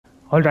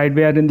Alright,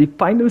 we are in the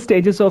final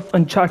stages of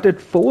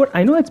Uncharted 4.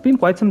 I know it's been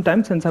quite some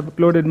time since I've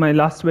uploaded my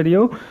last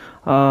video,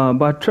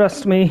 but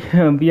trust me,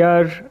 we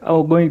are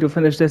going to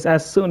finish this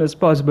as soon as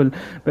possible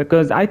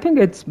because I think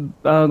it's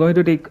going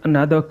to take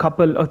another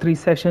couple or 3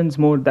 sessions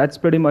more. That's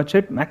pretty much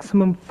it,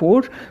 maximum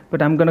 4,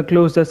 but I'm going to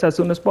close this as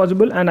soon as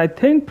possible, and I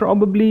think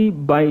probably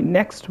by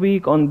next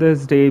week on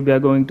this day, we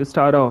are going to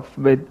start off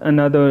with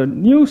another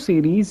new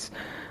series.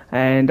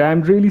 And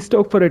I'm really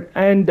stoked for it,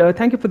 and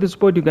thank you for the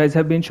support you guys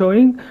have been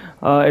showing.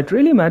 It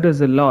really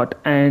matters a lot,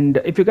 and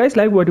if you guys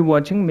like what you're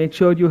watching, make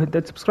sure you hit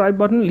that subscribe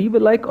button, leave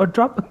a like, or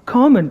drop a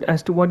comment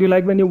as to what you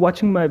like when you're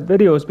watching my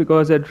videos,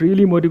 because it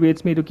really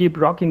motivates me to keep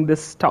rocking this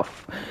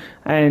stuff.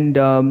 And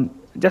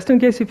just in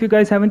case if you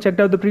guys haven't checked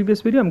out the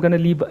previous video, I'm gonna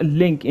leave a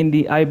link in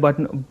the I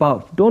button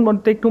above. Don't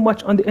want to take too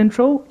much on the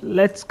intro.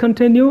 Let's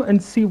continue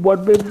and see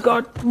what we've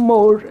got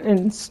more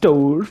in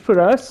store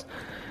for us.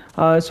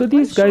 So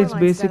these guys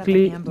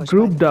basically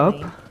grouped up.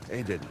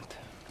 They didn't.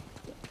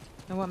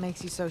 And what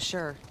makes you so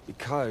sure?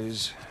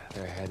 Because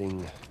they're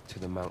heading to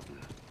the mountain.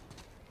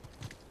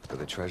 For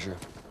the treasure.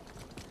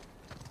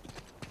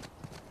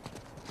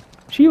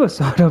 She was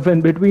sort of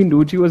in between,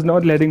 dude. She was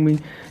not letting me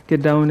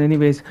get down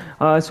anyways.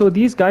 So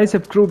these guys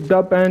have grouped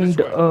up,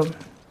 and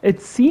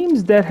it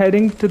seems they're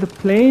heading to the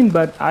plane,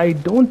 but I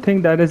don't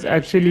think that is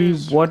actually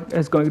what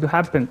is going to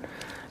happen.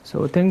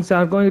 So things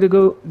are going to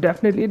go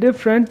definitely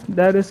different.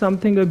 That is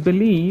something I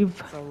believe.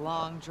 It's a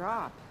long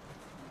drop.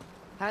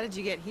 How did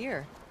you get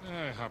here?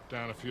 I hopped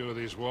down a few of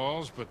these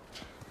walls, but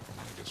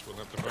I guess we'll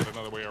have to find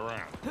another way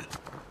around.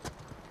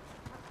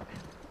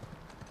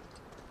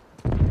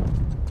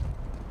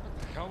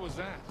 What the hell was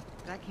that?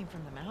 That came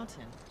from the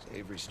mountain. It's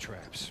Avery's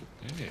traps.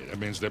 Yeah, that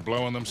means they're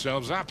blowing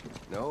themselves up.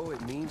 No,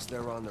 it means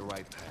they're on the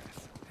right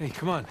path. Hey,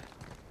 come on.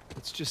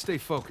 Let's just stay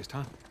focused,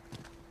 huh?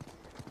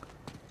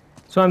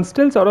 So I'm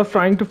still sort of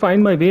trying to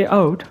find my way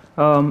out.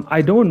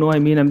 I don't know. I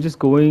mean, I'm just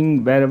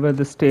going wherever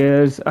the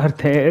stairs are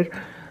there.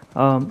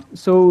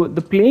 So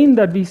the plane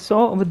that we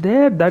saw over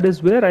there, that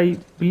is where I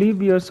believe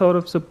we are sort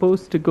of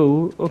supposed to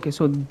go. Okay,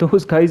 so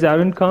those guys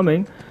aren't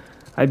coming.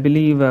 I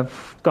believe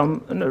I've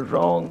come in a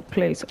wrong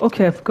place.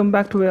 Okay, I've come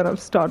back to where I've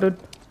started.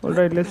 All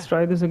right, let's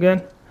try this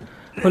again.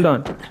 Hold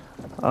on.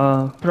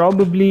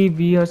 Probably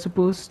we are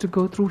supposed to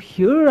go through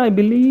here, I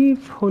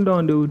believe. Hold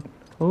on, dude.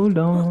 Hold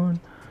on.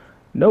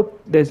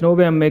 Nope, there's no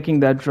way I'm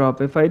making that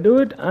drop. If I do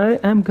it, I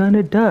am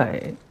gonna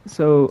die.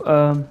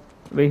 So,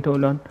 wait,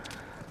 hold on.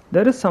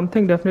 There is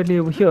something definitely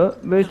over here,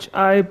 which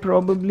I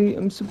probably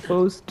am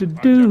supposed to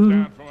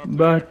do,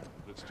 but...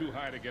 It's too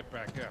high to get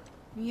back up.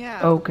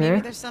 Yeah, okay.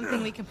 Maybe there's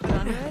something we can put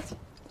under it?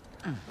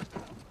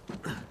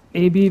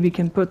 Maybe we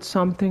can put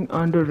something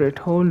under it.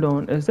 Hold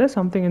on. Is there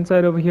something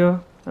inside over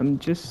here? I'm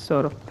just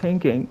sort of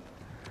thinking.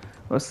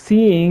 Or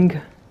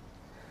seeing.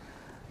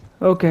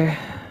 Okay.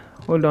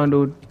 Hold on,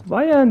 dude.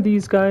 Why aren't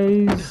these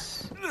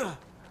guys...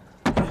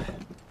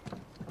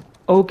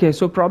 Okay,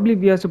 so probably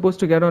we are supposed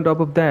to get on top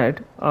of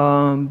that.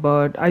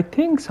 But I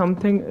think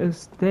something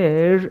is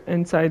there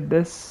inside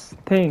this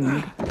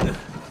thing.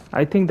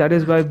 I think that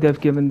is why they've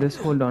given this.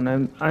 Hold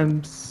on,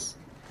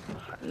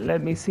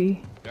 let me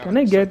see. Can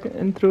I get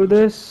in through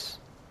this?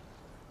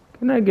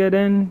 Can I get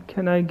in?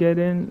 Can I get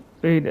in?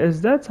 Wait,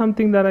 is that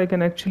something that I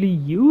can actually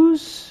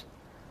use?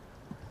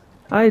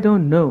 I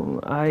don't know.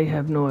 I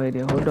have no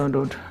idea. Hold on,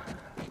 dude.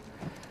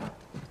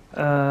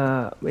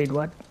 Wait,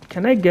 what?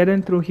 Can I get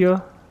in through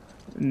here?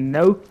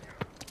 Nope.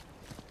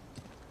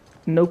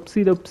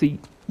 Nopesy doopsy.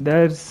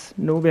 There's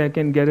no way I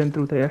can get in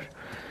through there.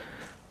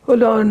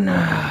 Hold on.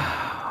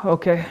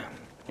 Okay.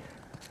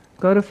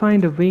 Gotta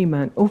find a way,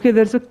 man. Okay,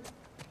 there's a...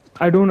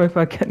 I don't know if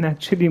I can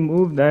actually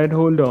move that.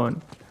 Hold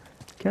on.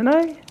 Can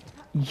I?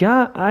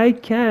 Yeah, I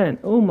can.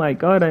 Oh my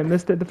god, I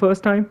missed it the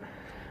first time.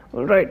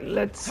 Alright,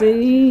 let's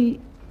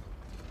see.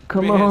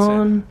 Come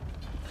on.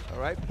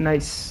 Alright.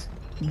 Nice.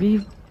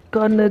 We've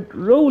gotten it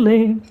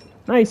rolling.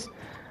 Nice.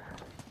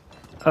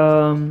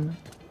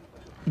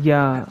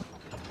 Yeah.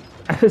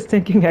 I was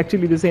thinking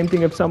actually the same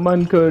thing. If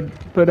someone could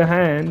put a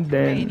hand,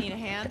 then Hey, you need a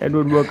hand? it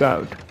would work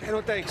out. Hey,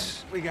 no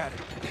thanks. We got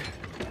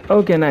it.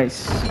 Okay,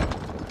 nice.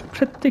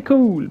 Pretty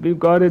cool. We've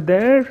got it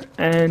there,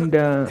 and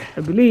I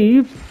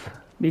believe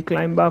we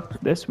climb up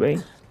this way.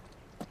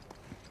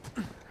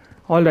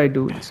 Alright,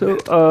 dude. So,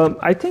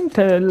 I think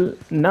till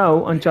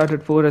now,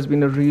 Uncharted 4 has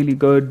been a really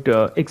good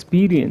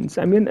experience.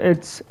 I mean,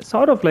 it's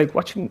sort of like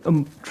watching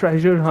a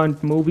treasure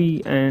hunt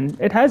movie, and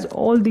it has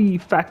all the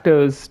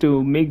factors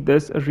to make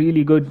this a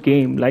really good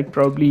game. Like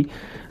probably,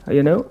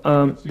 you know,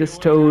 the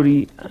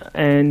story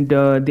and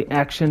the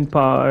action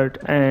part,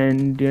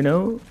 and you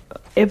know,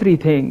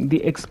 everything.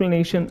 The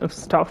explanation of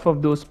stuff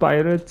of those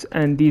pirates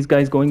and these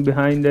guys going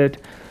behind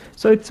it.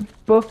 So it's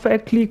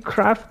perfectly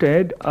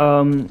crafted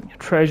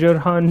treasure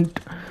hunt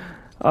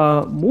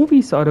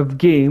movie sort of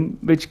game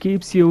which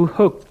keeps you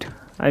hooked.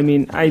 I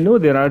mean, I know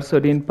there are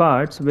certain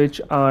parts which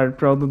are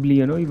probably,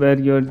 you know, where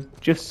you're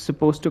just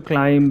supposed to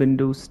climb and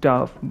do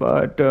stuff,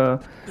 but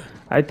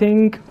I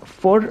think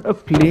for a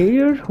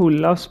player who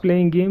loves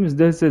playing games,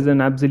 this is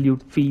an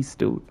absolute feast,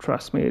 dude.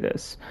 Trust me, it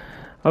is.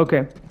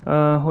 Okay,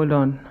 hold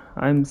on.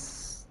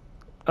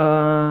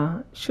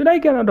 Should I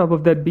get on top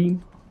of that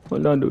beam?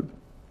 Hold on, dude.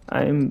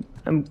 I'm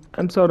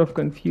sort of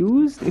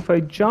confused. If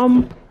I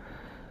jump,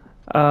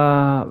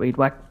 wait,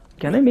 what?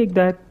 Can I make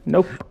that?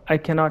 Nope, I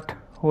cannot.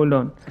 Hold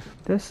on.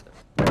 There's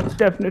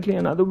definitely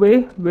another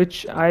way,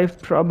 which I'm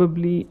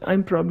probably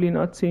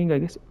not seeing, I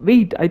guess.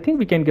 Wait, I think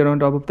we can get on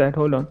top of that.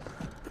 Hold on.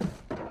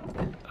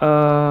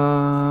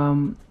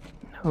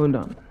 Hold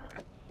on.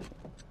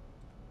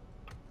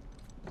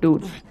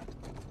 Dude.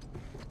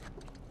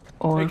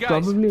 Or Hey guys,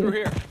 probably. through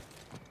here.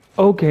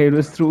 Okay, it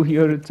was through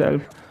here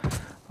itself.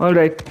 All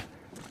right.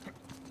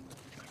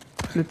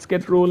 Let's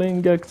get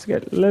rolling. Let's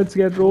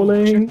get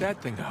rolling. Check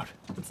that thing out.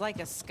 It's like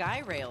a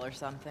sky rail or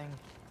something.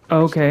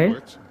 Okay.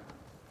 Works.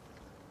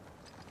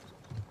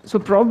 So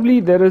probably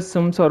there is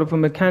some sort of a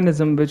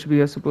mechanism which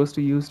we are supposed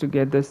to use to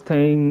get this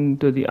thing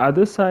to the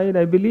other side,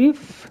 I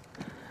believe.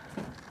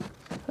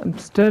 I'm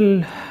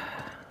still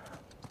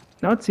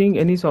not seeing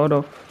any sort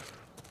of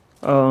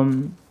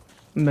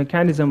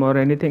mechanism or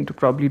anything to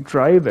probably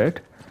drive it.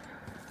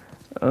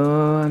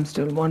 I'm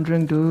still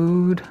wondering,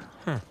 dude.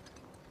 Yeah,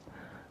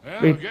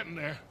 Wait. we're getting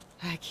there.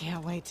 I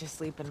can't wait to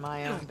sleep in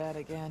my own bed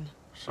again.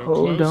 So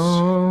Hold close,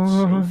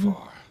 on. so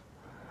far.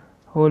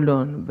 Hold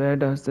on, where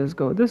does this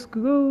go? This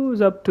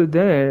goes up to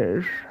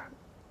there.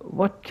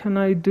 What can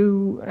I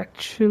do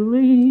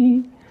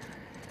actually?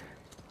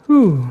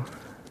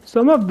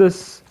 Some of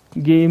this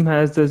game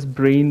has this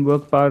brain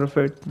work part of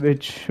it,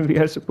 which we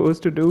are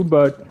supposed to do,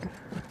 but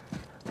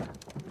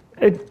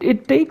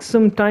it takes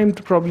some time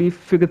to probably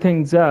figure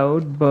things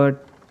out,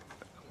 but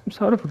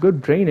sort of a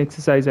good brain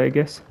exercise, I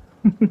guess,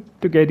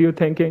 to get you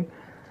thinking.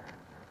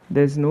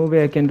 There's no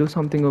way I can do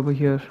something over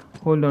here.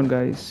 Hold on,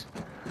 guys.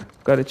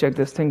 Gotta check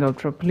this thing out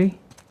properly.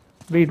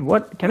 Wait,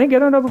 what? Can I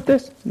get on top of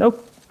this?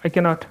 Nope, I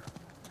cannot.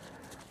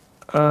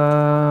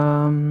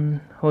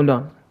 Hold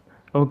on.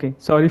 Okay,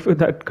 sorry for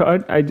that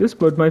card. I just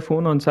put my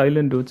phone on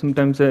silent, dude.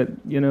 Sometimes,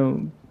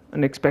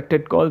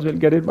 unexpected calls will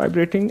get it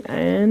vibrating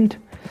and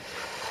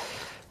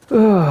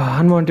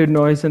unwanted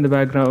noise in the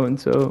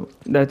background. So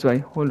that's why.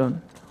 Hold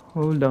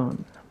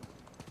on.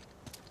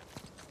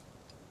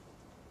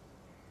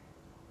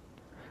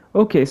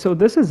 Okay, so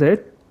this is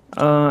it.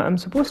 I'm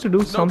supposed to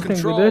do something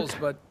with controls, it.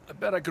 but I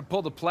bet I could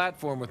pull the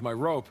platform with my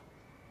rope.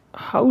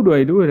 How do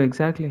I do it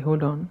exactly?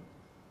 Hold on.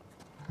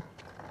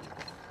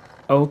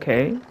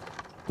 Okay.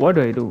 What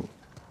do I do?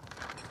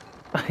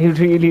 I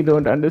really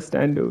don't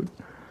understand, dude.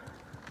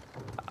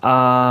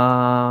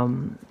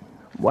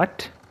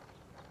 What?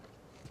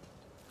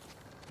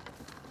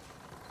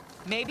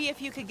 Maybe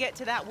if you could get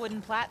to that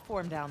wooden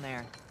platform down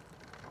there.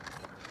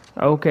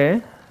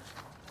 Okay.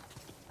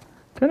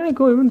 Can I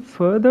go even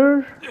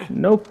further?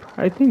 Nope.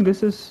 I think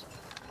this is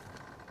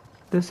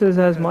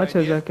as much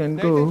as I can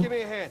go. Give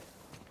me a hand.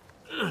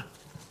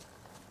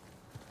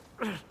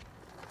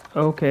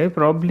 Okay,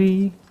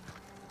 probably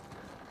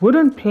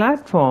wooden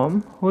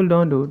platform. Hold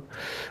on, dude.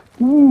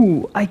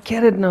 Ooh, I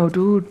get it now,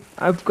 dude.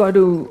 I've got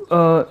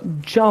to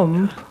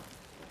jump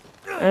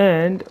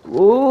and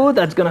oh,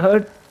 that's gonna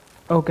hurt.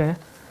 Okay.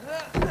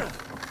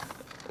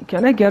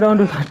 Can I get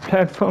onto that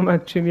platform?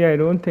 Actually, I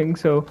don't think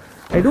so.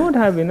 I don't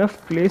have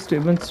enough place to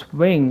even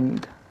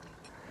swing.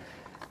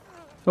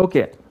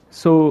 Okay,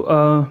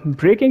 so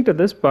breaking to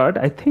this part,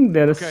 I think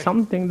there is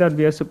something that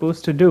we are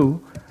supposed to do.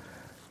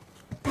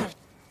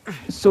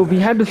 So we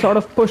had to sort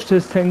of push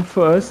this thing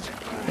first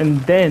and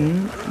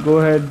then go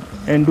ahead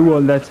and do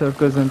all that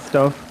circus and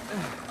stuff.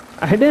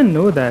 I didn't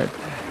know that.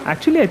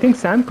 Actually, I think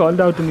Sam called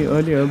out to me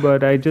earlier,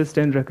 but I just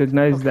didn't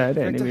recognize that.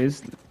 Hector,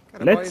 Anyways, Can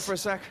I borrow you let's. for a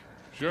sec?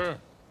 Sure.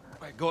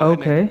 Right, go ahead,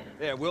 Okay. Nick.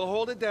 Yeah, we'll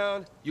hold it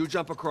down. You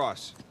jump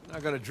across.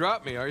 Not gonna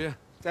drop me, are you?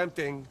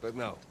 Tempting, but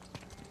no.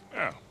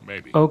 Yeah,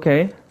 maybe.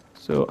 Okay.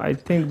 So I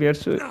think we are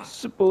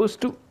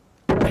supposed to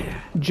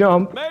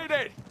jump. Made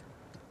it!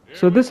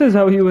 So this is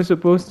how you were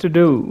supposed to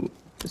do.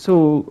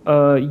 So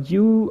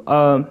you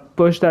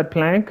push that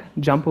plank,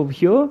 jump over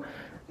here,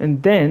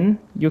 and then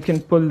you can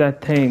pull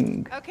that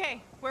thing.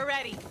 Okay, we're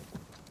ready.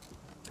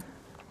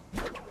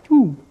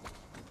 Ooh.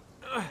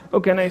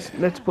 Okay, nice.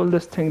 Let's pull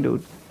this thing,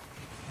 dude.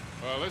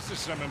 Well, this is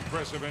some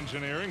impressive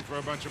engineering for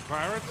a bunch of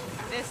pirates.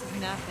 This is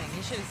nothing.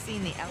 You should have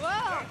seen the.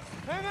 Whoa!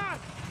 Hang on!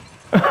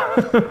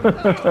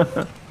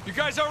 You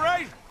guys all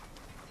right?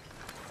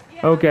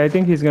 Yeah, Okay, I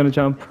think he's gonna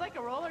jump. it's like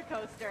a roller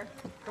coaster.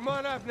 Come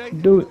on up,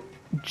 Nick. Dude,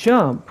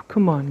 jump.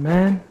 Come on,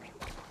 man.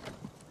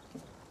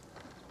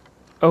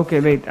 Okay,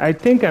 wait. I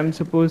think I'm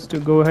supposed to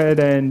go ahead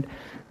and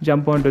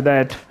jump onto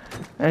that.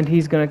 And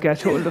he's gonna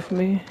catch hold of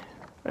me,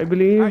 I All right,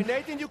 believe.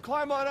 Nathan, you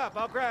climb on up.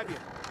 I'll grab you.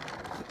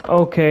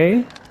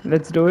 Okay,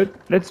 let's do it.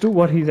 Let's do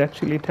what he's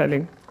actually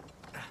telling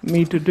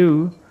me to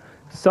do.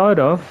 Sort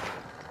of.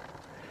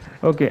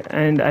 Okay,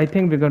 and I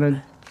think we're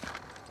gonna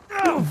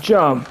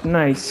jump.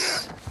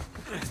 Nice.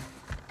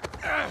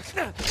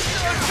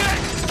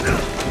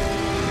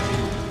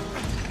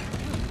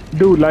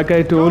 Dude, like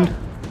I told.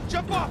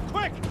 Jump off,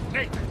 quick!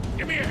 Nathan,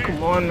 give me a hand.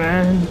 Come on,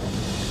 man.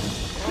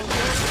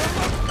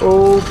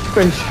 Oh,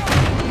 fish.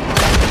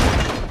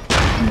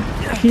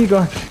 He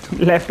got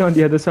left on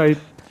the other side.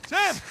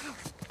 Sam!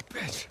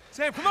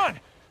 Sam, come on!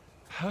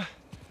 Huh?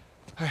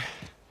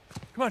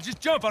 Come on, just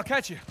jump, I'll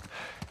catch you.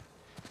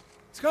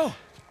 Let's go.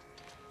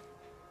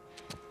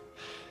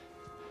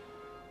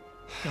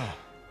 No.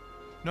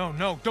 No,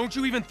 no, don't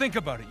you even think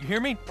about it, you hear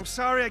me? I'm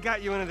sorry I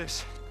got you into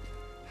this.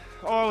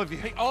 All of you.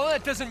 Hey, all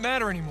that doesn't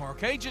matter anymore,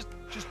 okay? Just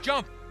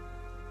jump.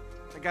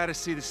 I gotta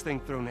see this thing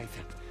through,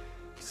 Nathan.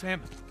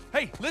 Sam,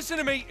 hey, listen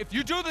to me. If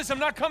you do this, I'm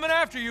not coming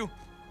after you.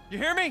 You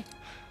hear me?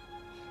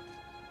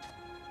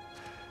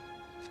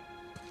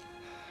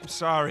 I'm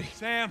sorry.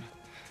 Sam!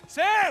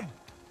 Sam!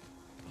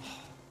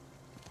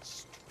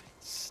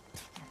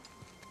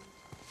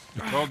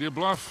 You called your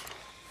bluff?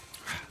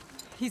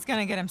 He's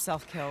gonna get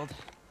himself killed.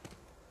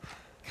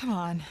 Come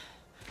on.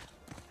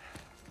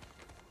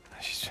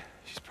 She's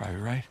probably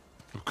right.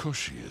 Of course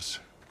she is.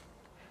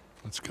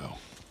 Let's go.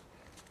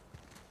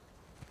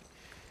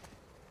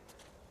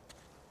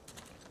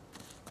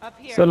 Up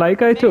here. So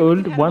like I Maybe we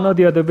told, can head one or along.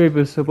 the other way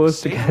we're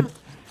supposed to Sam? get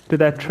to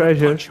that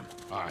treasure. Punch him.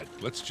 All right,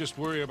 let's just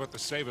worry about the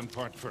saving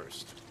part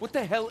first. What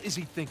the hell is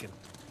he thinking?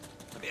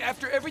 I mean,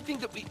 after everything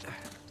that we...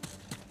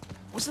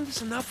 Wasn't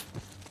this enough?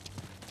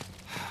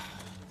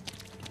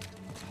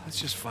 Let's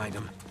just find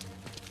him.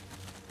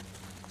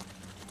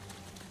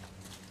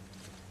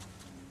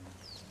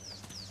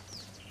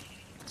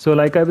 So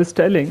like I was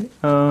telling,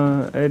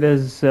 it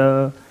is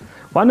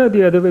one or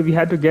the other way we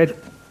had to get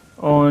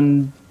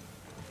on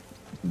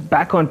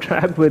back on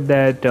track with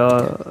that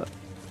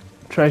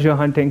treasure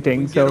hunting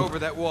thing. Get So over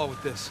that wall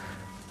with this.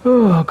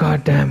 oh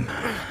goddamn,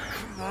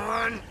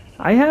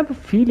 I have a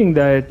feeling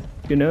that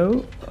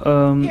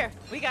Here,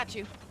 we got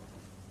you.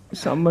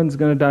 someone's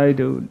gonna die,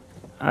 dude.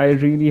 I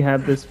really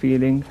have this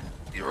feeling.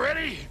 You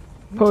ready?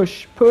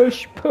 Push,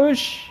 push,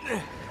 push.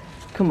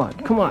 Come on,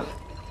 come on.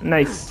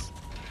 Nice.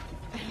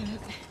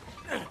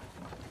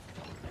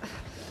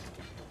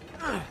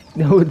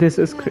 No, this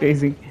is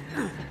crazy.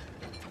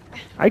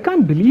 I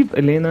can't believe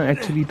Elena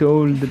actually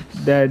told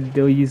that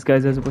these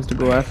guys are supposed to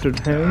go after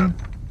him.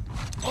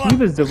 She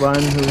was the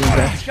one who was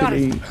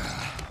actually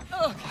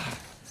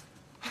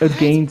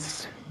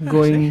against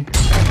going.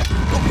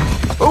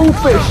 Oh,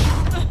 fish!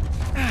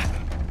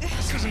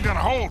 This isn't gonna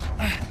hold.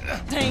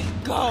 Tank,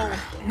 go.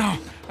 No,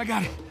 I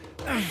got it.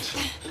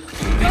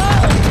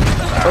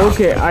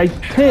 Okay, I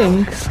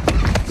think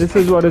this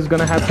is what is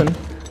gonna happen.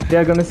 They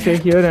are gonna stay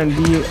here and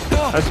we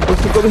are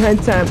supposed to go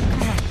behind Sam.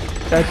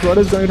 That's what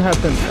is going to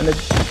happen. And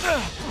it's...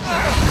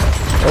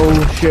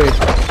 Oh shit.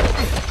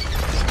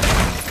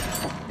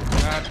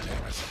 God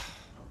damn it.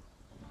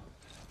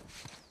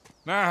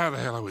 Now how the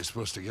hell are we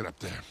supposed to get up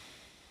there?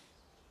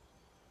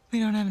 We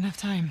don't have enough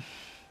time.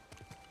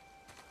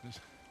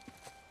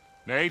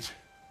 Nate?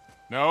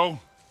 No?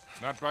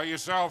 Not by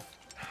yourself?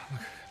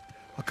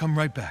 I'll come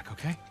right back,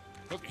 okay?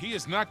 Look, he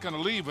is not gonna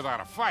leave without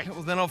a fight.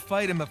 Well, then I'll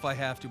fight him if I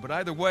have to, but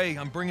either way,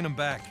 I'm bringing him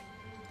back.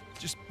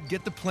 Just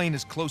get the plane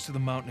as close to the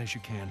mountain as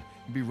you can,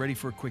 and be ready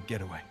for a quick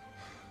getaway.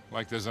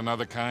 Like there's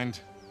another kind?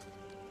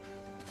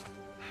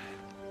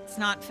 It's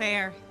not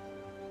fair.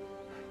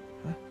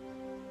 Huh?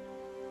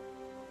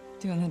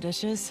 Doing the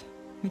dishes,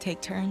 we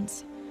take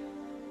turns.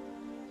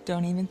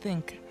 Don't even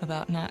think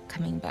about not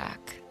coming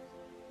back.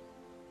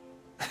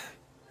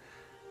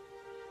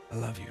 I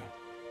love you.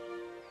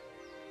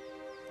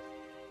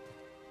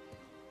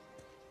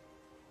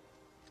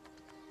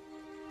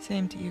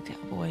 Same to you,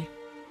 cowboy.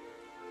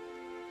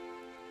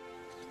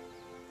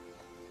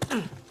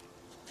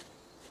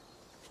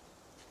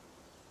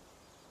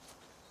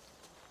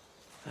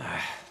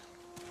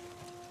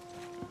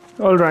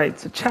 Alright,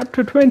 so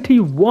chapter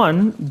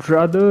 21,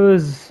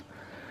 Brother's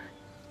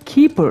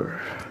Keeper.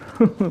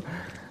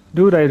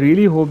 Dude, I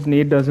really hope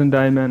Nate doesn't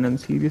die, man. And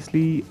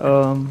seriously,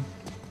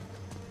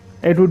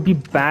 it would be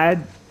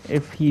bad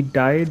if he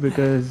died,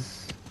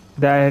 because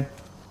that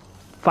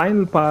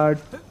final part,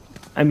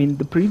 I mean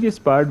the previous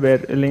part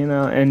where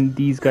Elena and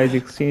these guys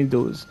exchanged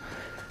those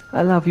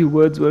I love you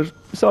words were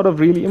sort of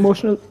really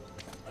emotional.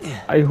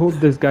 I hope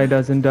this guy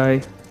doesn't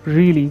die.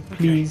 Really,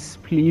 please,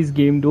 please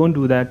game, don't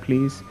do that,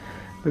 please.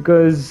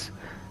 Because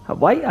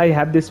why I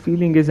have this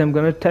feeling is I'm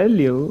gonna tell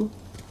you,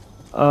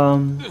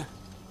 the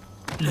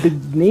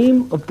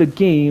name of the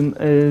game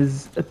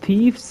is A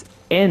Thief's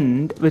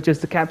End, which is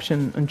the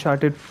caption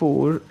Uncharted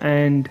 4,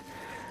 and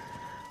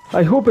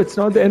I hope it's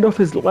not the end of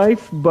his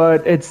life,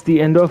 but it's the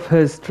end of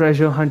his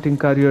treasure hunting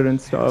career and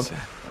stuff.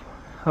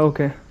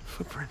 Okay.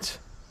 Footprints.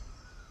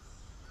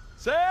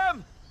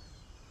 Sam!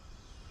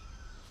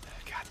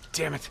 God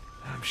damn it.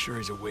 I'm sure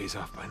he's a ways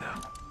off by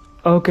now.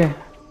 Okay.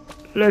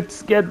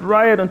 Let's get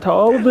right on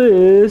top of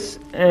this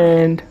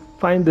and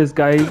find this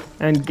guy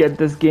and get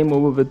this game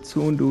over with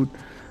soon, dude.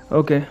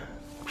 Okay.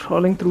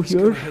 Crawling through Just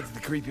gonna here. head to the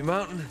creepy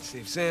mountain,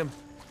 save Sam.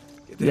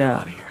 Get the hell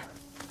out of here.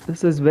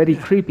 This is very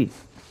creepy.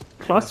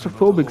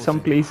 Claustrophobic some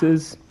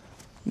places.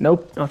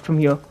 Nope, not from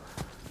here.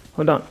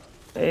 Hold on.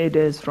 It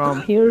is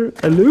from here.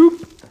 A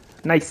loop.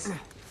 Nice.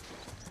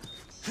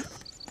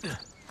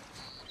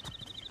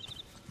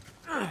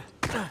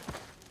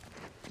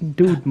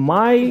 Dude,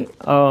 my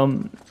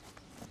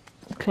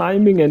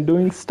climbing and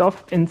doing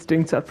stuff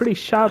instincts are pretty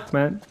sharp,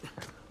 man.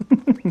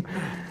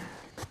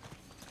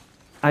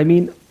 I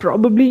mean,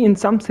 probably in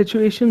some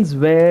situations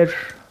where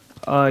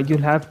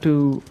you'll have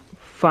to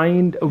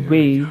find a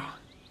way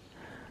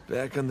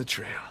Back on the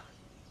trail.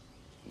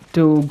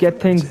 to get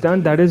things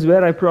done. That is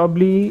where I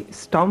probably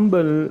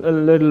stumble a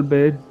little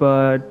bit,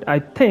 but I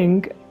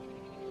think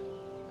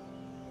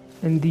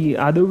in the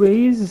other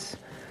ways,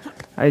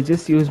 I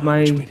just use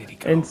my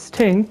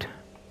instinct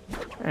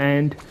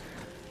and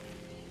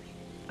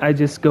I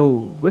just go,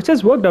 which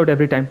has worked out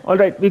every time.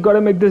 Alright, we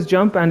gotta make this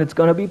jump and it's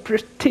gonna be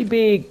pretty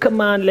big.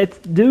 Come on, let's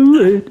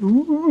do it.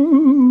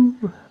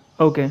 Ooh.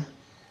 Okay,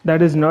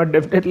 that is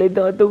definitely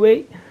not the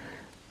way.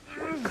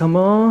 Come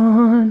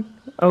on.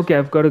 Okay,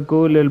 I've got to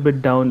go a little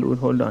bit down, dude.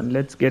 Hold on,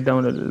 let's get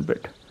down a little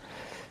bit.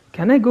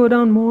 Can I go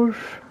down more?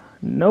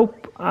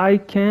 Nope, I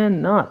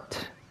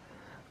cannot.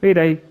 Wait,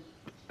 I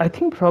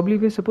think probably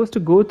we're supposed to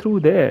go through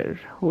there.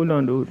 Hold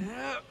on, dude.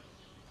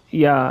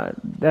 Yeah,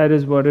 that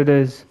is what it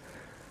is.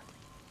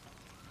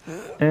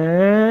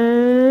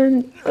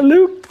 And a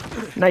loop.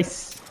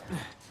 Nice.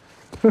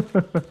 Dude,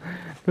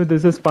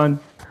 this is fun.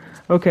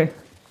 Okay,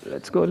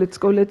 let's go, let's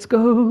go, let's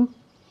go.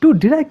 Dude,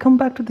 did I come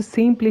back to the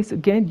same place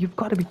again? You've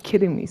got to be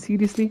kidding me.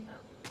 Seriously?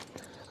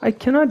 I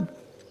cannot...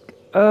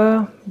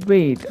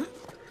 wait.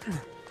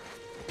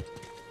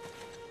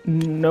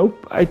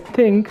 Nope, I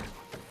think...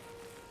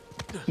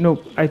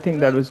 Nope, I think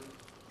that was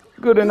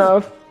good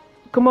enough.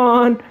 Come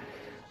on.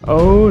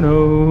 Oh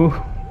no.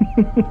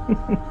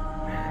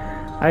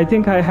 I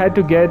think I had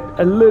to get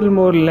a little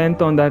more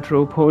length on that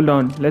rope. Hold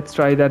on, let's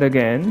try that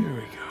again. Here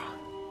we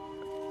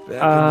go.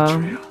 Back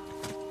on the trail.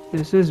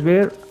 This is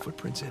where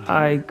Footprints in.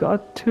 I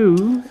got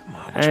to,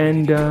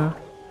 and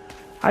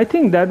I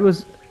think that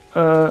was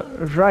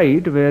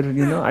right where,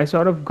 you know, I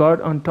sort of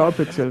got on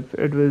top itself.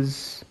 It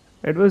was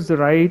the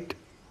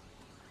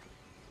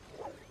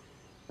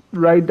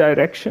right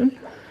direction,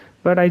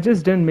 but I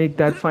just didn't make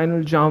that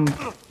final jump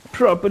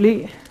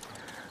properly.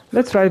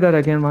 Let's try that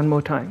again one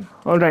more time.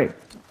 All right.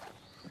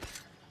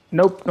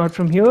 Nope, not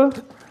from here.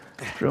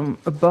 From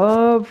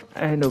above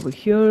and over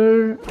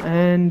here,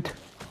 and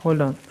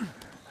hold on.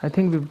 I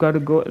think we've got to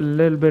go a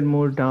little bit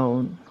more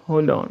down.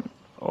 Hold on.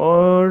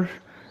 Or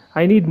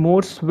I need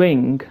more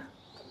swing.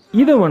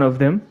 Either one of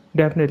them,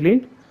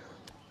 definitely.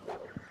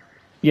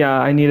 Yeah,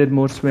 I needed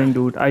more swing,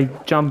 dude. I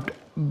jumped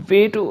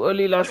way too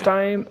early last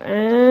time,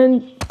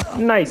 and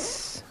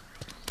nice.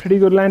 Pretty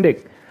good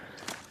landing.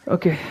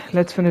 Okay,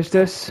 let's finish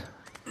this.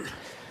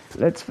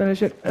 Let's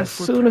finish it as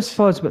soon as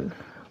possible.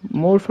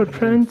 More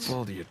footprints.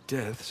 Fall to your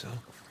death, so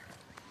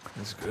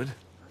that's good.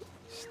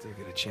 Still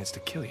get a chance to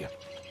kill you.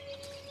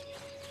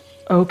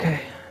 Okay.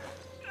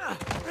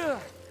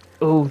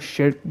 Oh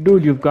shit,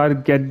 dude, you've got to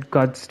get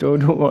guts to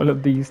do all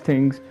of these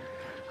things.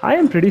 I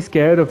am pretty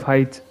scared of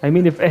heights. I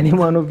mean, if any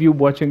one of you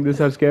watching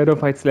this are scared of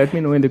heights, let me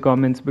know in the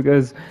comments,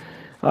 because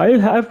I'll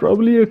have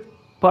probably a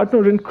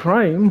partner in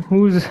crime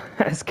who's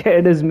as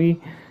scared as me,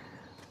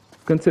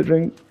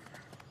 considering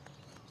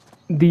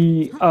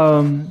the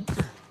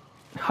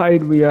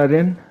height we are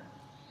in.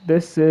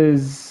 This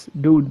is,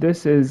 dude,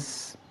 this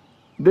is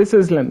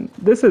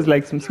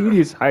like some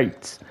serious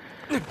heights.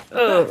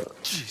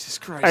 Jesus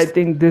Christ. I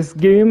think this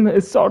game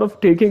is sort of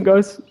taking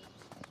us,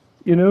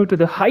 you know, to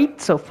the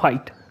heights of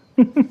height.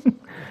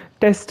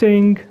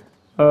 Testing,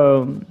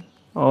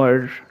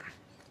 or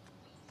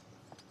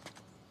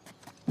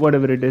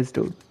whatever it is,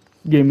 dude.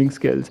 Gaming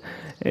skills.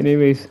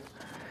 Anyways,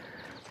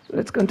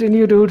 let's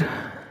continue, dude.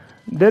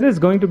 There is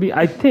going to be,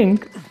 I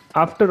think,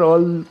 after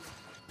all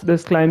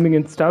this climbing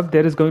and stuff,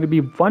 there is going to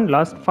be one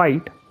last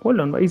fight. Hold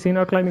on, why is he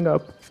not climbing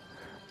up?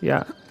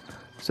 Yeah.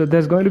 So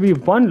there's going to be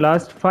one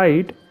last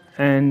fight,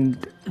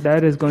 and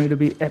that is going to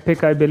be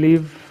epic, I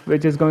believe,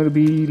 which is going to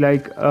be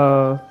like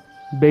a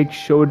big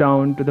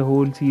showdown to the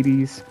whole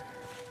series.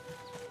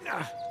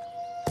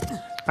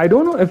 I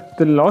don't know if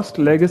the Lost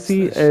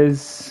Legacy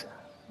is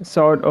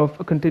sort of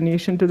a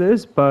continuation to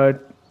this,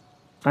 but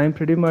I'm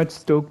pretty much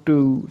stoked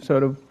to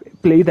sort of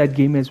play that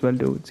game as well,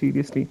 dude.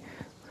 Seriously.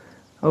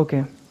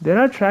 Okay, there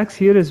are tracks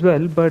here as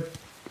well, but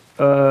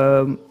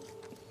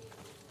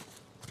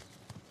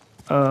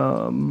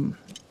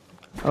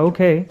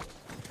okay,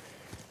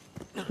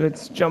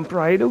 let's jump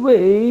right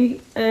away,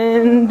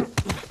 and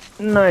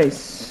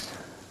nice.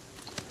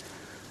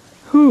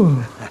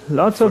 Whew,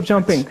 lots of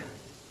jumping.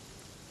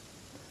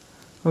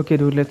 Okay,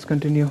 dude, let's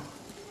continue.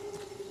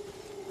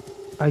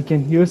 I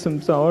can hear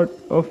some sort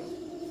of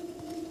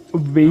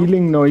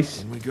wailing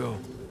noise. In we go.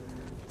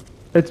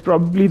 It's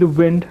probably the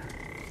wind.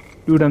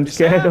 Dude, I'm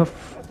scared of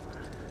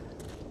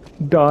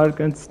dark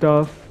and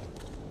stuff,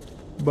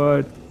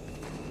 but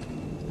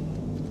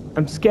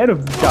I'm scared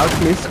of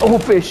darkness. Oh,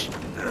 fish!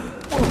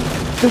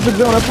 This is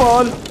gonna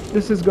fall!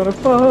 This is gonna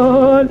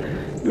fall!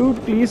 Dude,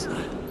 please,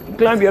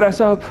 climb your ass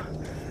up!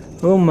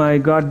 Oh my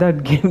god,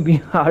 that gave me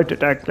a heart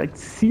attack. Like,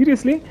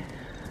 seriously?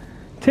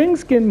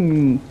 Things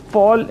can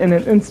fall in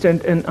an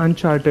instant in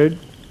Uncharted.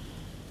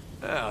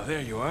 Oh,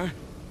 there you are.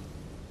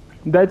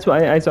 That's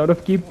why I sort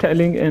of keep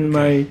telling in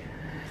my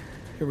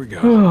Here we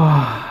go.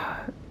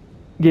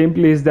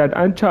 gameplays that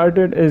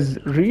Uncharted is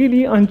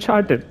really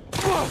Uncharted.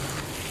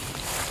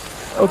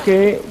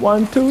 Okay,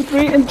 1, 2,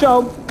 3, and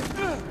jump.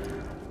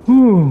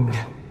 Whew.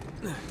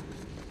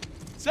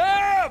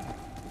 Sam!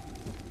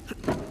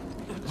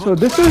 So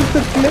this is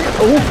the place.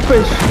 Oh,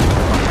 fish.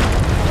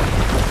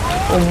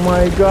 Oh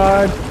my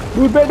god.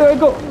 Dude, where do I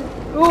go?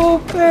 Oh,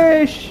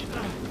 fish.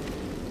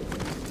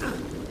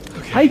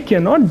 I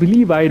cannot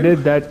believe I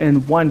did that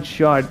in one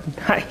shot.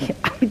 I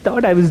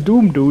thought I was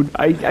doomed, dude.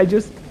 I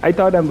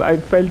thought I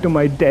fell to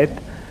my death.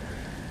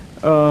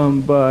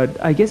 But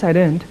I guess I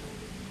didn't.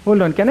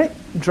 Hold on, can I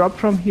drop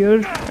from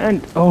here?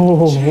 And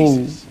oh,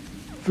 Jesus.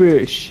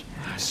 fish.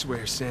 I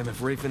swear, Sam,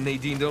 if Rafe and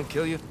Nadine don't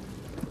kill you,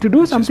 To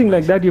do something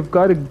like that, you've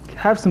got to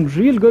have some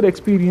real good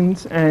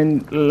experience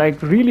and like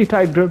really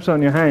tight grips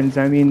on your hands.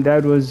 I mean,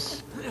 that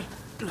was,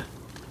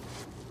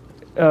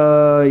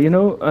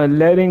 a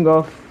letting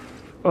off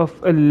of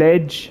a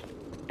ledge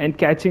and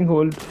catching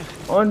hold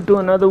onto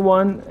another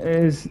one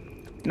is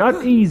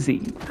not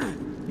easy.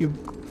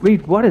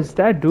 Wait, what is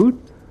that,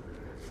 dude?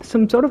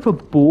 Some sort of a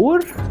boar?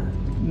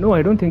 No,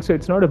 I don't think so.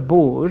 It's not a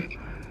boar.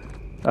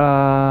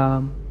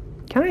 Can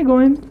I go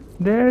in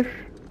there?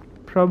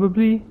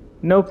 Probably.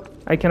 Nope,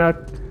 I cannot.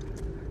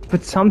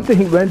 But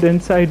something went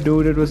inside,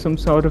 dude. It was some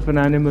sort of an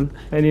animal.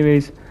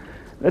 Anyways,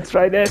 let's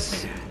try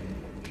this.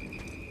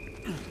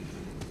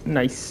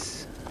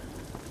 Nice.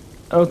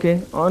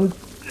 Okay, on.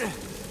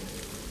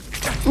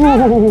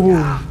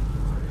 Ooh.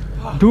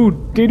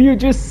 Dude, did you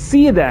just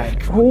see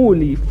that?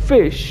 Holy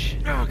fish.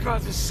 oh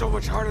god, this is so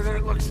much harder than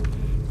it looks.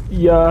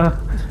 Yeah.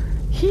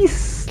 He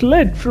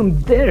slid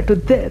from there to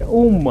there.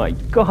 Oh my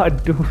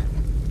god, dude.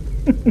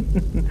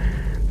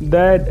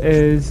 That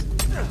is...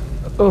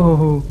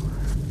 Oh.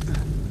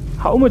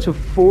 How much of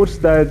force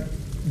that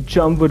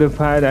jump would have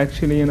had,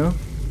 actually, you know?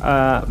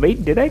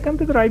 Wait, did I come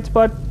to the right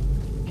spot?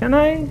 Can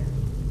I?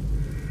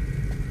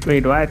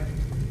 Wait, what?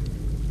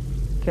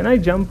 Can I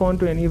jump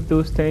onto any of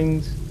those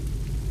things?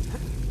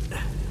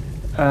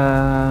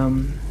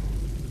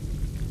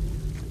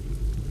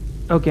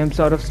 Okay, I'm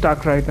sort of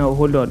stuck right now.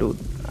 Hold on, dude.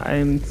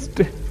 I'm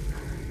still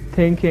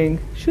thinking,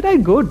 should I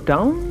go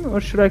down or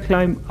should I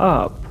climb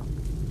up?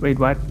 Wait,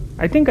 what?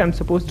 I think I'm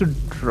supposed to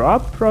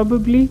drop,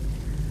 probably.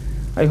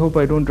 I hope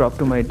I don't drop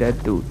to my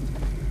death, dude.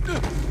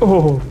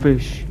 Oh,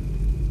 fish.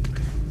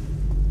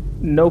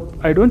 Nope,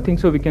 I don't think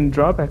so we can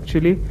drop,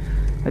 actually.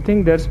 I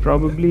think there's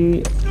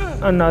probably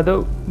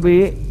another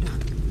way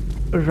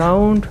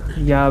around.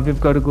 Yeah, we've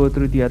got to go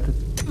through the other...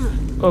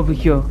 over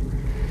here.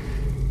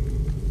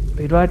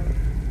 Wait, what?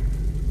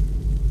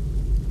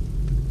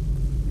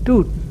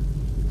 Dude.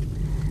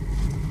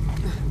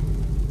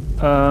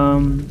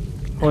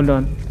 Hold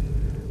on.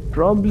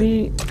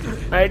 Probably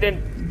I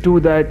didn't do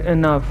that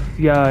enough.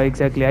 Yeah,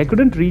 exactly. I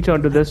couldn't reach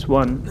onto this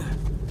one.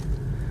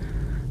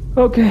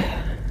 Okay.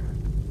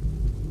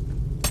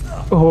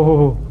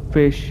 Oh,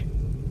 fish.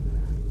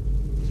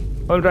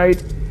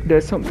 Alright,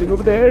 there's something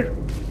over there.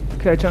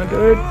 Catch onto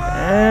it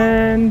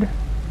and...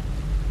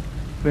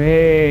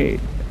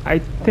 Wait, I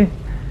think...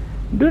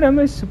 Dude, am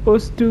I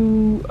supposed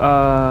to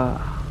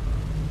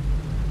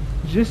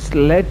just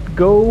let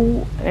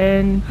go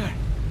and...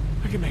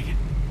 I can make it.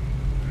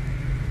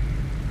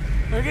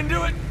 I can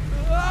do it.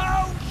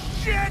 Oh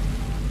shit!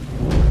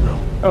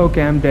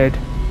 Okay, I'm dead.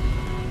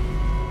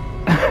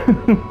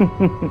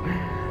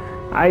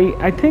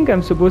 I think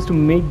I'm supposed to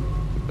make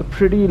a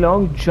pretty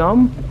long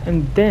jump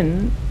and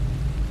then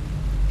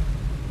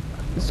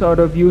sort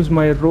of use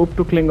my rope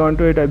to cling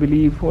onto it, I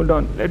believe. Hold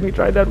on, let me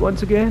try that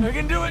once again. I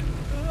can do it.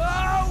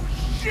 Oh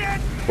shit!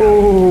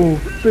 Oh,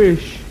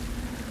 fish.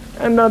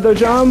 Another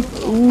jump.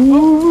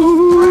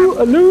 Ooh,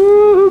 a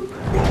loop.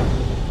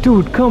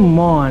 Dude, come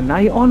on.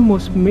 I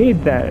almost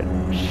made that.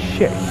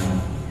 Shit.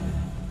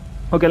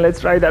 Okay, let's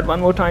try that one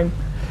more time.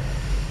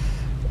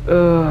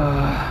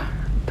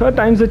 Third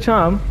time's a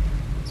charm.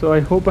 So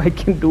I hope I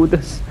can do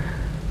this.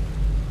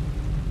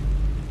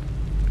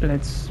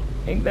 Let's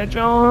make that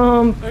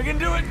jump. I can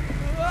do it.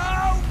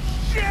 Oh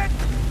shit!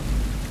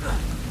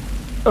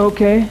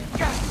 Okay.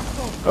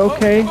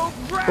 Okay.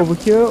 Over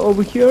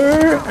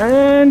here,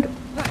 and...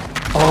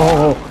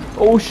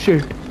 Oh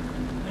shit.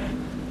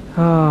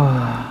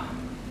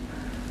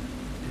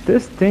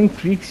 This thing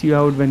freaks you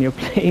out when you're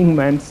playing,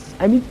 man.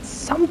 I mean,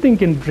 something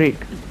can break.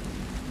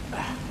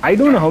 I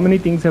don't know how many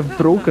things have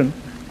broken,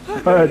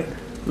 but a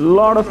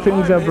lot of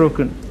things are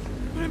broken.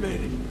 I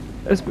made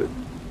it.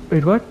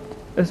 Wait, what?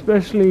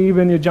 Especially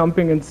when you're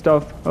jumping and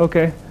stuff.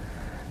 Okay.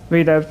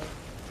 Wait,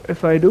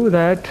 if I do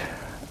that,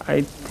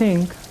 I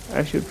think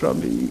I should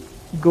probably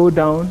go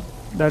down.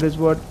 That is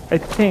what I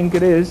think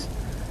it is.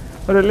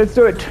 Alright, let's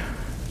do it.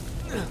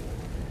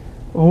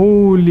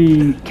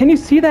 Holy, can you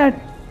see that?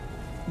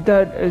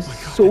 That is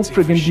so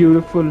friggin'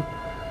 beautiful.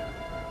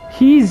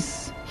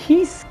 He's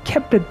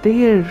kept it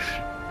there,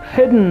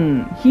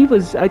 hidden.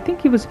 I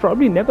think he was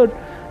probably never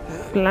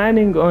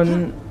planning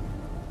on...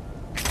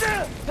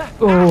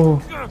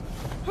 Oh.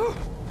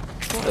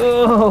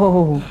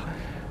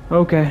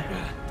 Okay.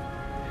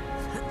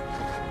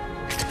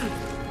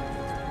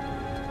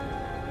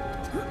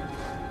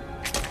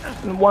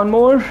 One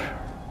more.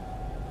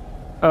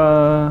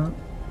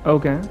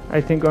 Okay,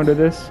 I think onto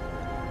this.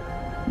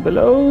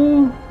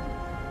 Below.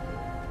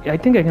 I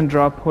think I can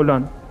drop. Hold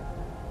on.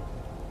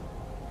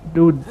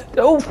 Dude.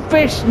 Oh,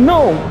 fish!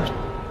 No!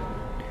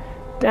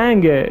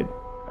 Dang it.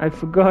 I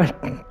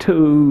forgot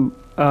to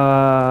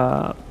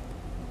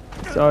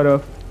sort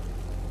of.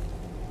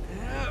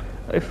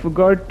 I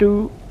forgot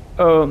to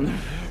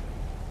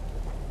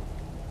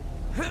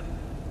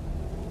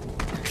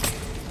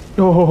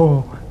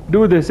oh,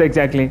 do this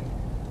exactly.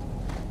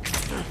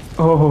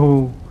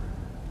 Oh,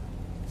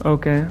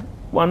 okay.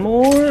 One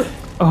more.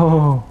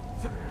 Oh,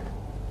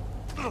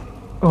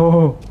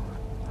 oh.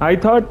 I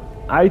thought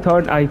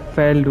I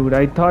fell, dude.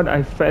 I thought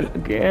I fell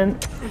again.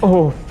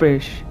 Oh,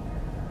 fish.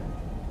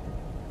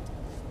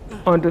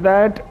 Onto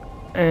that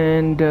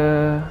and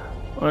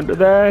onto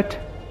that.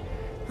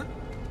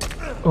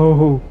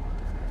 Oh,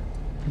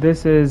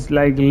 this is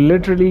like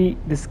literally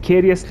the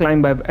scariest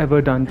climb I've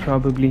ever done,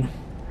 probably.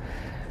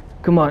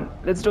 Come on,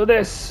 let's do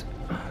this.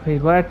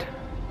 Wait, what?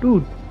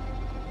 Dude,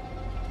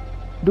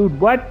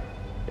 what?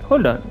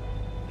 Hold on.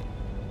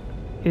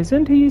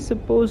 Isn't he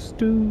supposed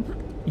to?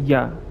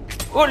 Yeah.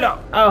 Oh no!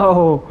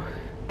 Oh,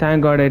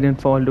 thank God I didn't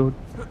fall, dude.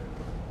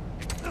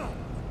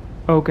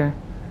 Okay.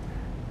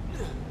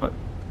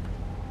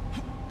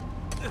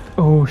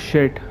 Oh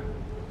shit.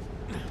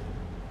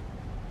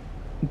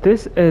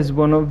 This is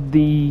one of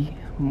the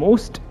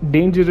most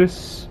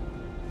dangerous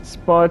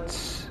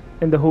spots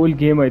in the whole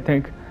game, I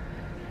think.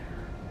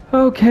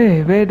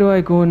 Okay, where do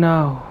I go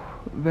now?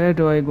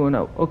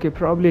 Okay,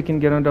 probably I can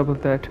get on top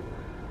of that.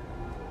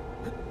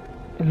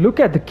 Look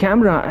at the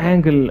camera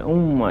angle. Oh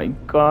my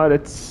god,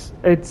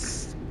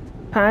 it's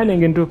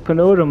panning into a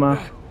panorama.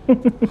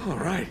 All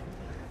right.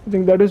 I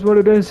think that is what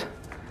it is.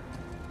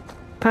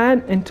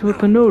 Pan into a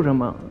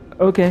panorama.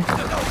 Okay.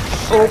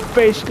 Oh,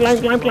 fish.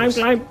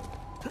 Climb.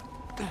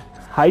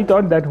 I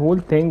thought that whole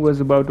thing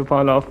was about to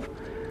fall off.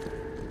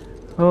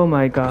 Oh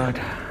my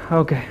god.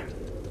 Okay.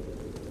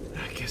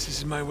 I guess this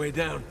is my way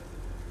down.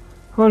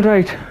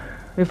 Alright.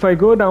 If I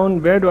go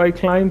down, where do I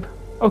climb?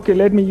 Okay,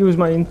 let me use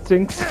my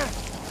instincts.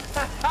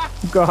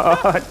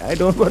 God, I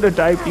don't want to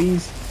die,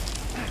 please.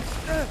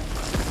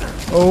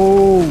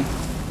 Oh,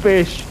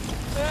 fish.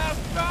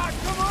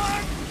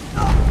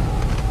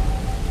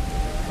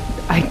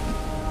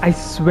 I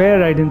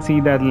swear I didn't see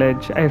that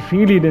ledge. I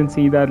really didn't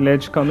see that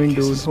ledge coming,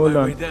 dude. Hold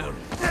on.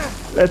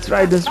 Let's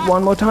try this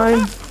one more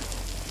time.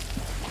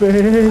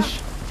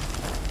 Fish.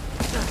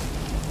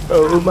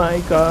 Oh my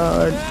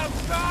god.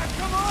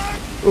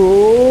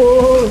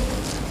 Oh.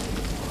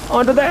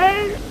 Onto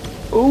that.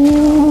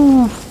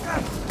 Ooh.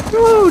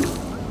 Dude.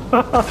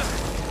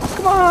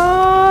 Come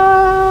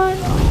on.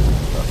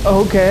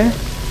 Okay.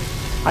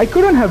 I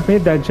couldn't have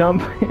made that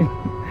jump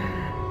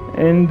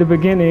in the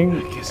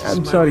beginning.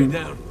 I'm sorry.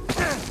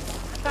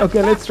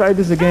 Okay, let's try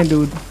this again,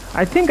 dude.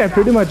 I think I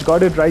pretty much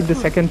got it right the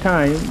second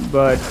time,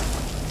 but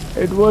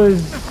it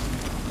was...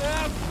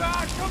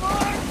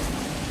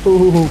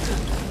 Ooh.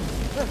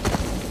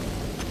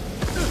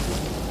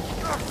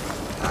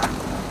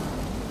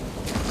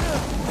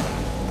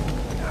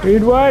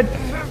 Wait, what?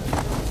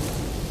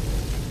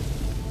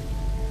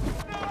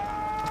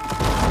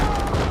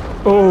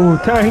 Oh,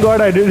 thank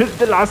God I did it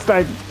the last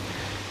time.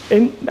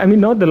 I mean,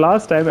 not the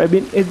last time. I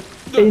mean,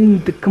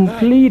 in the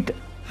complete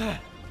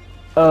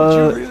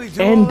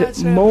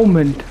end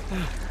moment.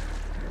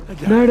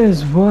 That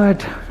is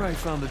what I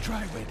found the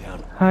driveway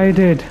down. I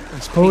did.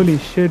 Holy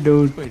shit,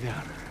 dude. Way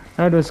down.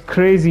 That was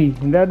crazy.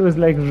 That was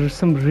like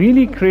some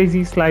really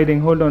crazy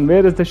sliding. Hold on,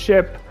 where is the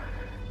ship?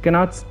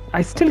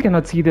 I still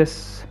cannot see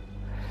this.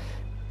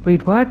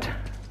 Wait, what?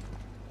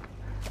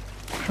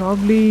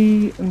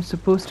 Probably I'm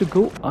supposed to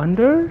go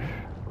under?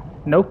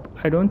 Nope,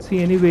 I don't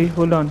see any way.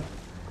 Hold on.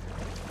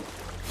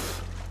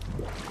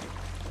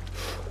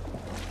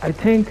 I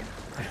think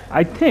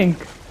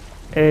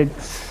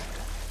it's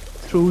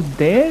through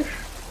there,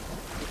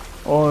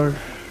 or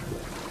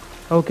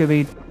okay,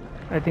 wait,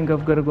 I think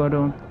I've got to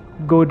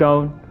go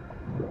down.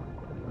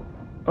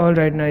 All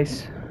right,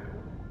 nice.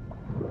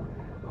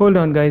 Hold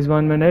on, guys,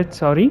 1 minute.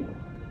 Sorry.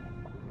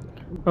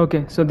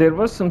 Okay, so there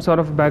was some sort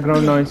of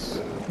background noise.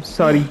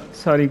 Sorry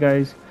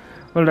guys.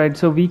 All right,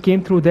 so we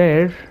came through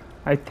there.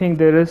 I think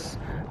there is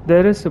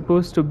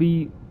supposed to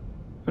be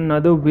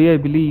another way, I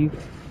believe.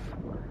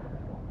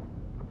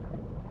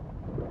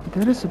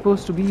 There is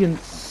supposed to be in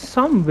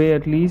some way,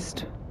 at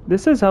least.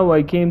 This is how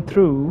I came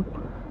through.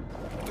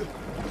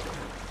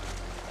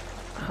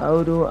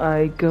 How do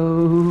I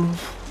go?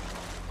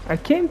 I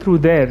came through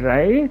there,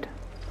 right?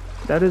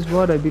 That is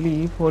what I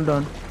believe. Hold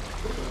on.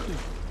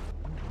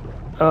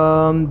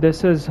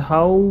 This is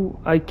how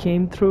I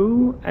came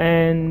through,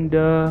 and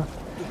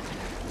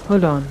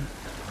hold on.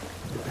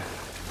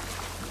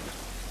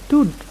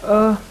 Dude,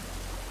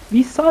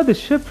 we saw the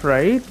ship,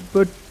 right?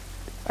 But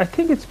I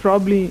think it's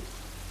probably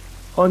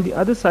on the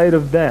other side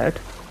of that.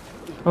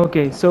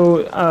 Okay,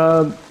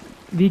 so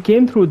we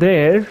came through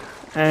there,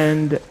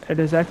 and it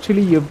is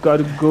actually, you've got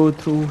to go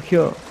through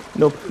here.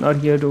 Nope, not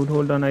here, dude.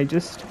 Hold on,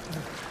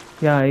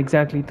 yeah,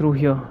 exactly, through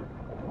here.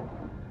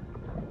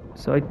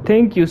 So I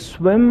think you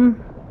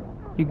swim,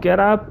 you get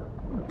up,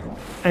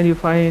 and you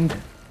find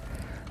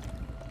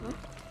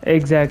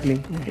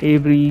Exactly.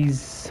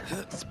 Avery's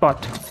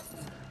spot.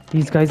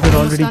 These guys are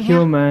already down here?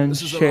 here, man.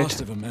 This is the Shit.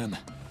 last of them, man.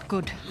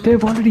 Good.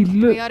 They've already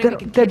We are if we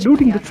can they're catch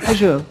looting the them.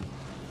 treasure.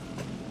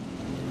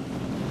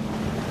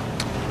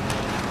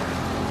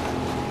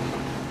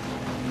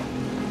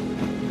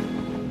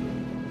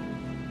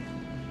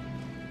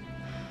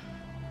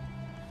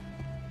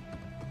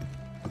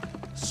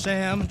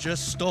 Sam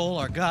just stole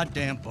our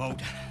goddamn boat.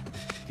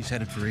 He's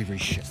headed for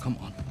Avery's ship. Come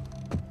on.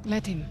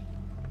 Let him.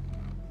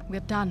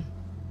 We're done.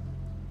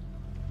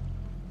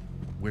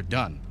 We're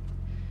done.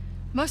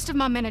 Most of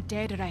my men are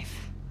dead,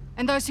 Rafe.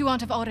 And those who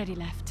aren't have already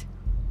left.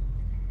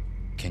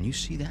 Can you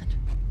see that?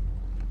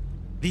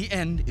 The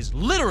end is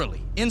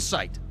literally in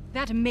sight.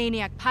 That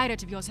maniac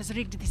pirate of yours has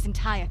rigged this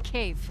entire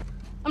cave.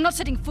 I'm not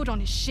setting foot on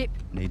his ship.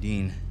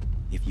 Nadine,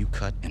 if you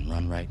cut and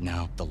run right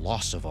now, the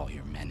loss of all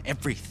your men,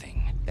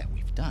 everything that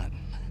we've done,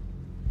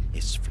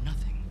 is for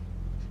nothing.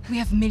 We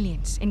have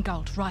millions in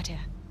gold right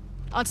here.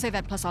 I'd say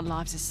that plus our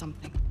lives is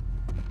something.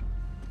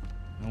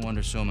 No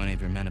wonder so many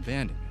of your men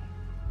abandoned you.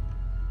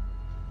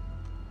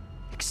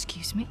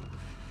 Excuse me?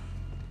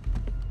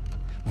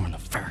 We're on the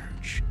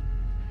verge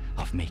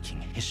of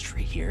making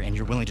history here, and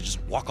you're willing to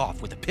just walk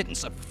off with a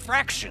pittance, a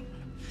fraction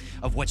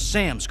of what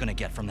Sam's gonna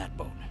get from that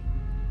boat.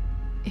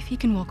 If he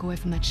can walk away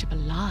from that ship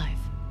alive,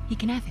 he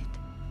can have it.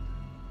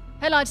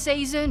 Hell, I'd say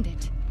he's earned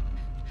it.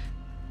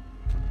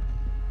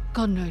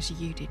 God knows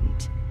you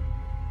didn't.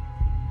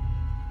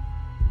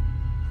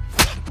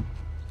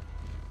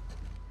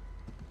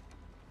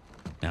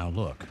 Now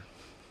look,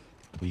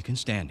 we can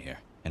stand here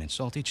and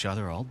insult each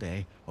other all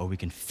day, or we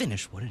can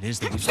finish what it is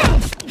that we've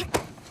done.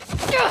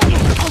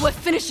 Oh, we're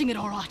finishing it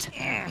all right.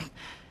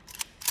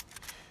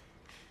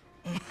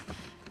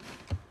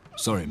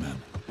 Sorry,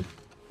 man.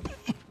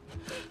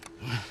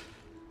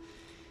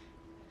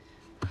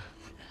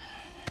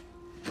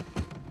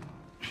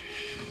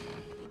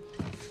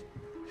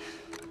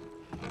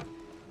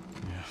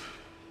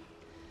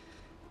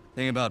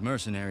 Thing about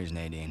mercenaries,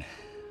 Nadine,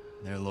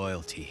 their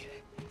loyalty,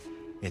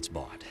 it's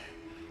bought.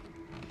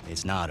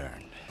 It's not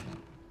earned.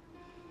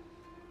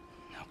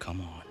 Now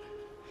come on.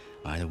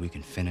 Either we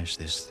can finish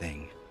this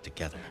thing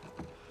together,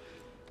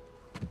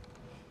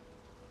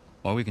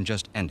 or we can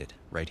just end it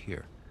right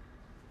here.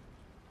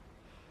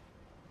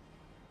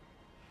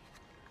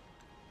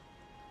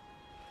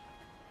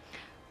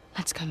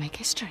 Let's go make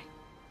history.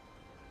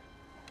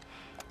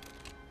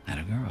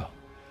 Atta girl.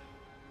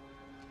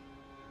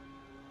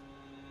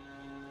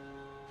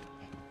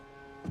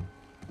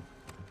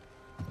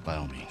 By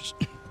all means.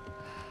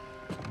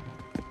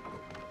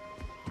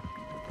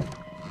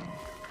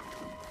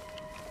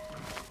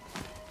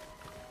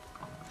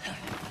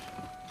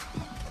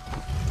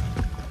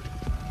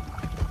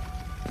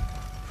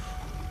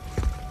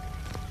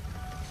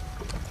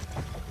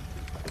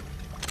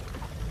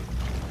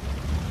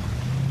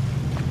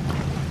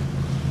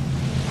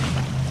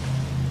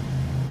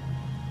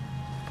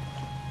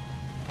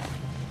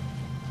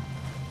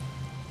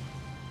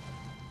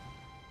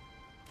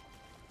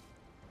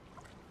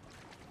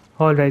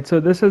 Alright, so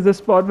this is the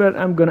spot where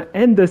I'm gonna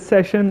end this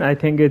session. I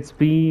think it's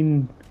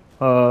been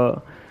a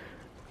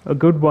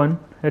good one,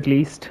 at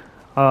least.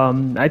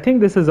 I think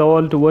this is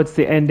all towards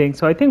the ending.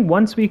 So I think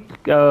once we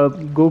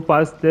go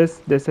past this,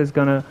 this is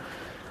gonna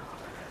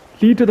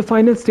lead to the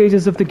final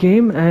stages of the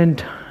game,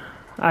 and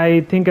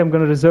I think I'm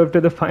gonna reserve to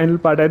the final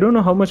part. I don't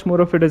know how much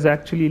more of it is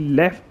actually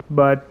left,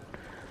 but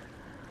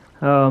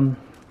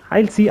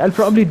I'll see. I'll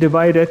probably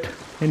divide it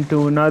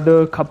into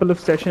another couple of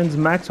sessions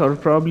max, or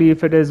probably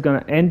if it is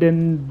gonna end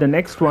in the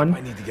next one,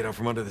 I need to get out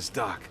from under this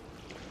dock.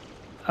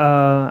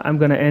 I'm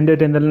gonna end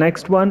it in the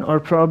next one, or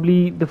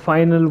probably the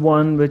final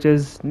one, which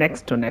is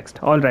next to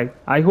next. All right,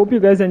 I hope you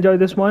guys enjoy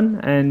this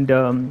one, and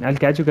I'll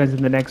catch you guys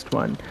in the next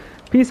one.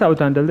 Peace out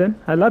until then.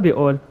 I love you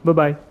all. Bye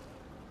bye.